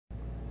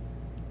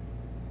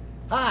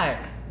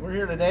Hi, we're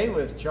here today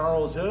with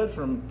Charles Hood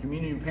from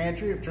Community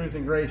Pantry of Truth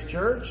and Grace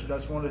Church.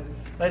 Just want to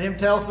let him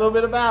tell us a little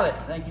bit about it.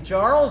 Thank you,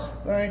 Charles.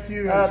 Thank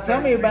you. Tell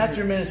me about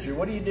your ministry.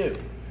 What do you do?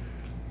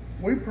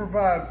 We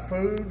provide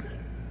food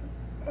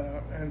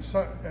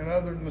and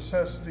other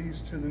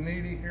necessities to the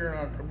needy here in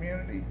our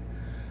community.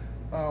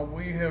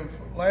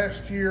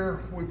 Last year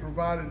we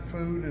provided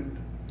food and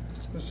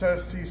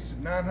necessities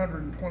to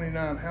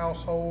 929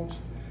 households.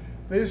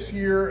 This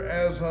year,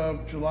 as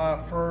of July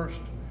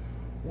 1st,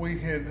 we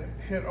had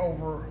hit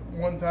over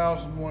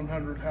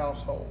 1,100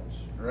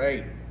 households.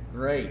 Great,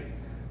 great.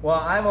 Well,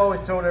 I've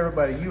always told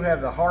everybody you have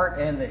the heart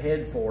and the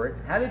head for it.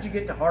 How did you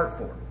get the heart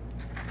for it?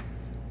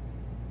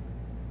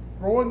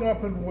 Growing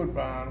up in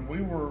Woodbine,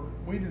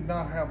 we did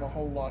not have a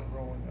whole lot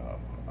growing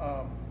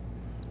up.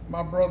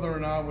 My brother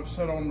and I would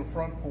sit on the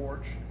front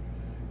porch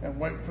and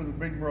wait for the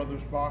Big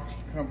Brothers box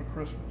to come at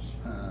Christmas,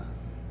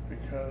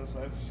 because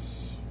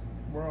that's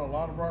where a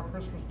lot of our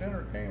Christmas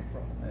dinner came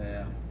from.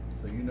 Yeah,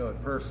 so you know it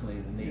personally,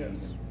 the need.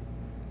 Yes.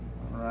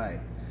 All right.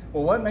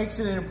 Well, what makes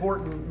it an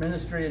important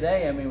ministry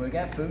today? I mean, we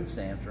got food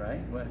stamps,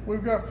 right?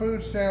 We've got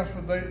food stamps,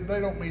 but they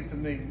don't meet the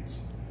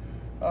needs.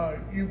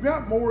 You've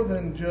got more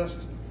than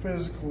just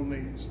physical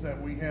needs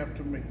that we have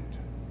to meet.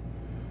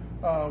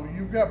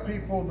 You've got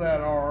people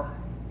that are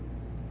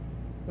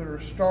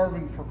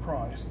starving for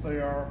Christ.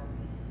 They are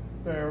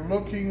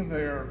looking.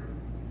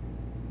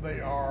 They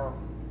are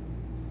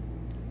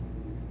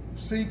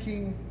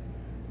seeking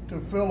to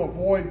fill a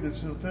void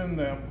that's within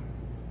them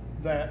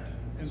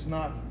that's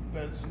not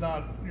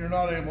you're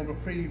not able to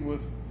feed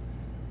with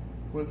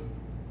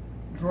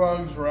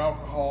drugs or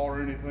alcohol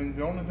or anything.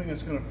 The only thing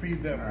that's going to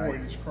feed that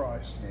void is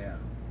Christ. Yeah.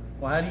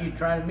 Well, how do you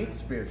try to meet the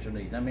spiritual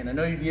needs? I mean, I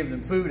know you give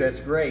them food. That's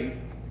great.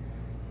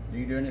 Do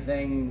you do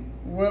anything?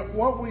 Well,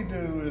 what we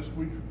do is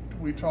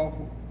we talk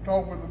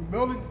with them.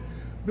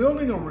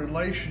 Building a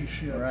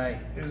relationship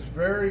is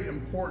very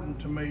important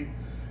to me,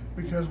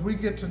 because we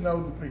get to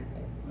know the people.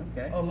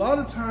 Okay. A lot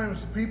of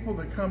times the people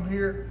that come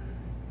here,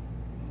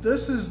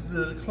 this is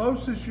the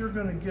closest you're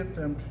going to get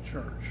them to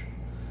church.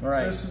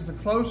 Right. This is the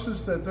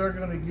closest that they're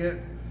going to get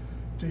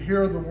to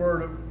hear the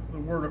word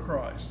of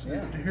Christ,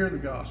 to hear the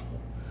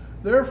gospel.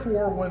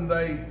 Therefore, when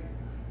they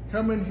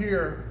come in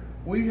here,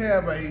 we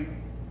have a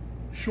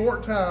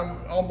short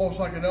time, almost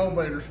like an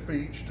elevator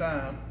speech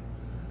time,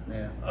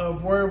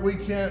 of where we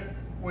can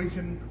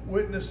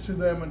witness to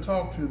them and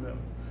talk to them.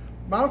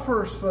 My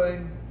first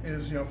thing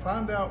is,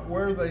 find out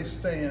where they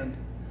stand,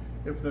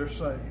 if they're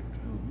saved,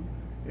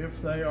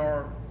 if they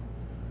are,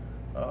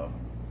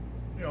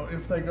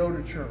 if they go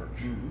to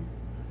church.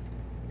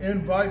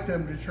 Invite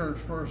them to church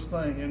first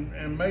thing,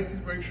 and make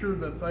sure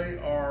that they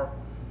are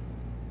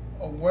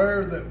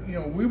aware that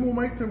we will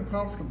make them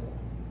comfortable.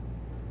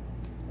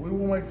 We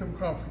will make them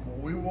comfortable.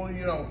 We will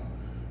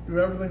do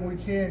everything we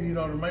can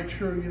to make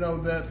sure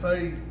that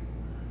they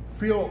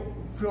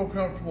feel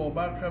comfortable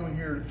about coming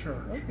here to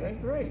church. Okay,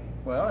 great.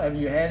 Well, have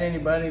you had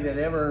anybody that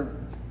ever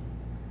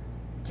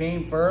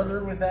came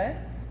further with that?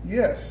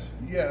 Yes.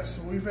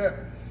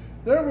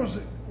 There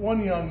was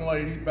one young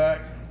lady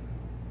back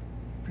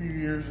a few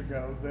years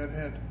ago that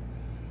had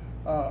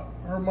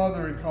her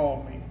mother had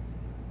called me,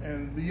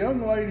 and the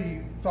young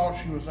lady thought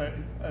she was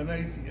an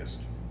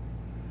atheist.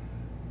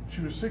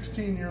 She was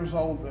 16 years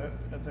old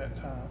at that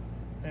time,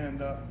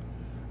 and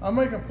I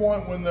make a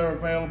point when they're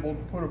available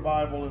to put a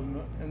Bible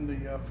in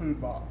the food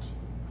box.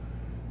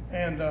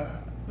 And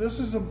this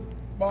is a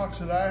box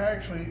that I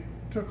actually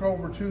took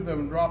over to them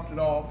and dropped it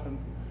off, and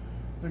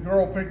the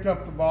girl picked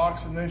up the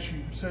box, and then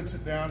she sets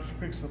it down, she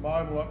picks the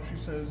Bible up, she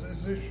says,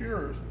 "Is this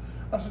yours?"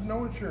 I said,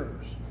 "No, it's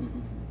yours."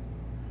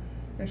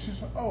 And she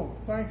said, "Oh,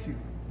 thank you,"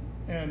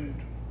 and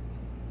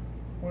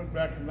went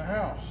back in the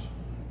house.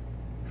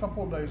 A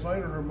couple of days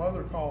later, her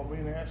mother called me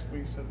and asked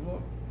me, said,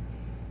 "Look,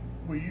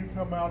 will you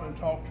come out and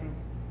talk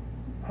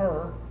to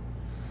her?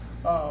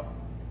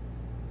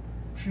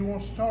 She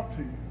wants to talk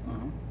to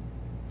you."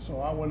 So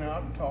I went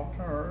out and talked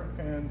to her,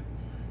 and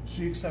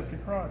she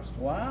accepted Christ.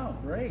 Wow,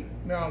 great.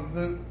 Now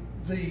the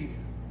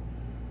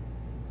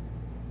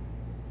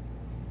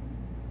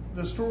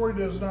story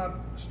does not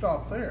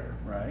stop there,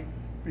 right?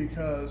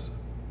 Because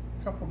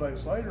a couple of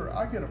days later,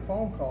 I get a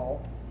phone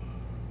call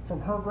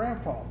from her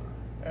grandfather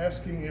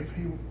asking if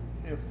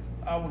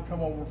I would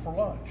come over for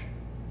lunch.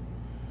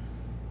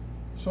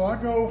 So I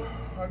go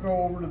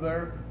over to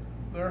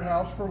their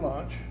house for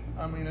lunch.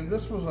 I mean, and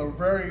this was a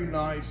very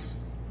nice,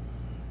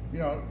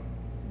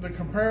 the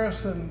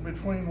comparison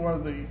between where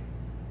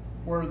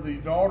the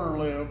daughter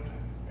lived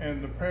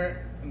and the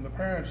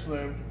parents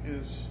lived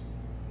is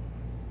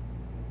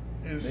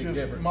just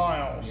difference.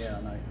 Miles.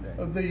 Yeah, night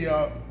and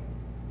day.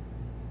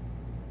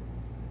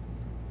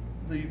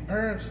 The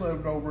parents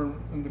lived over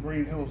in the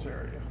Green Hills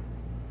area.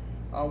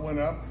 I went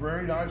up,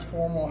 very nice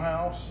formal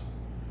house.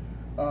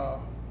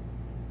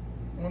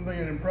 One thing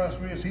that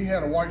impressed me is he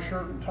had a white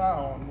shirt and tie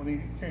on when he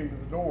came to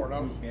the door, and I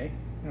was,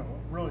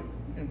 really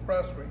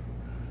impressed me.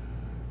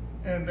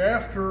 And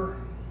after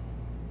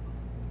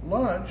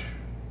lunch,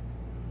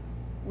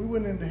 we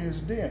went into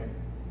his den,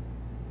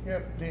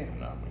 kept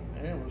in. I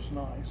mean, it was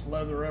nice,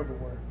 leather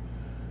everywhere.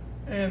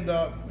 And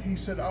he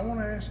said, I want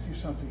to ask you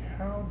something.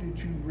 How did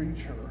you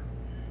reach her?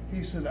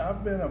 He said,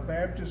 I've been a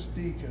Baptist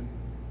deacon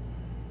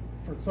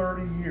for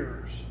 30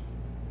 years.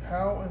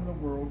 How in the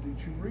world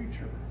did you reach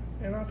her?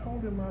 And I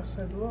told him, I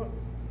said, look,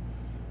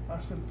 I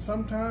said,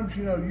 sometimes,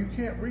 you know, you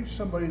can't reach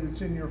somebody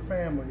that's in your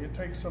family. It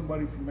takes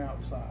somebody from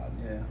outside.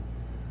 Yeah.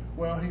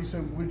 Well, he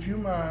said, would you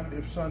mind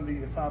if Sunday,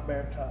 if I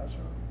baptize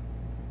her?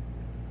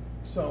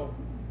 So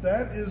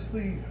that is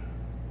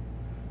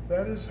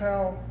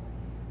how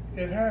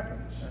it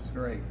happens. That's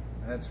great.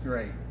 That's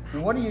great.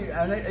 And what do you,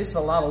 I mean, it's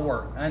a lot of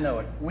work. I know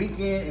it. Week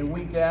in and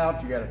week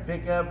out, you got to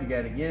pick up, you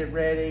got to get it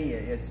ready.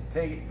 It's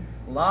take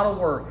a lot of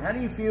work. How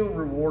do you feel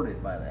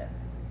rewarded by that?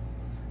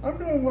 I'm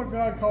doing what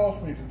God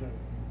calls me to do.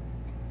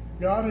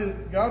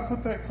 God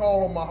put that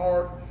call on my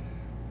heart,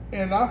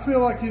 and I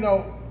feel like, you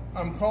know,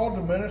 I'm called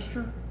to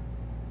minister.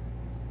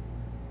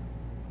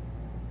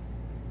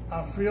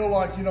 I feel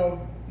like, you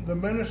know, the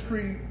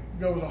ministry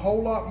goes a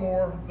whole lot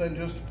more than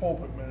just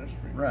pulpit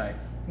ministry. Right.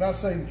 Not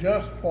saying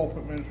just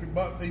pulpit ministry,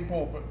 but the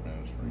pulpit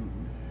ministry.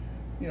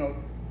 Mm-hmm. You know,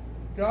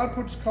 God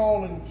puts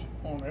callings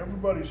on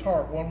everybody's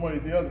heart one way or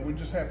the other. We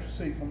just have to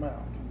seek them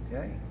out.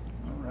 Okay.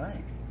 All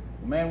right.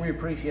 Well, man, we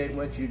appreciate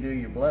what you do.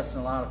 You're blessing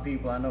a lot of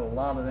people. I know a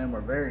lot of them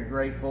are very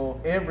grateful.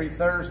 Every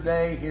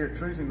Thursday here at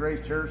Truth and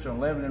Grace Church on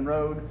Lebanon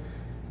Road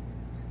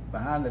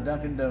behind the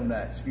Dunkin'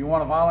 Donuts. If you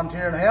want to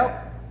volunteer and help,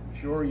 I'm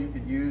sure you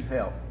could use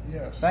help.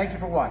 Yes. Thank you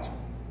for watching.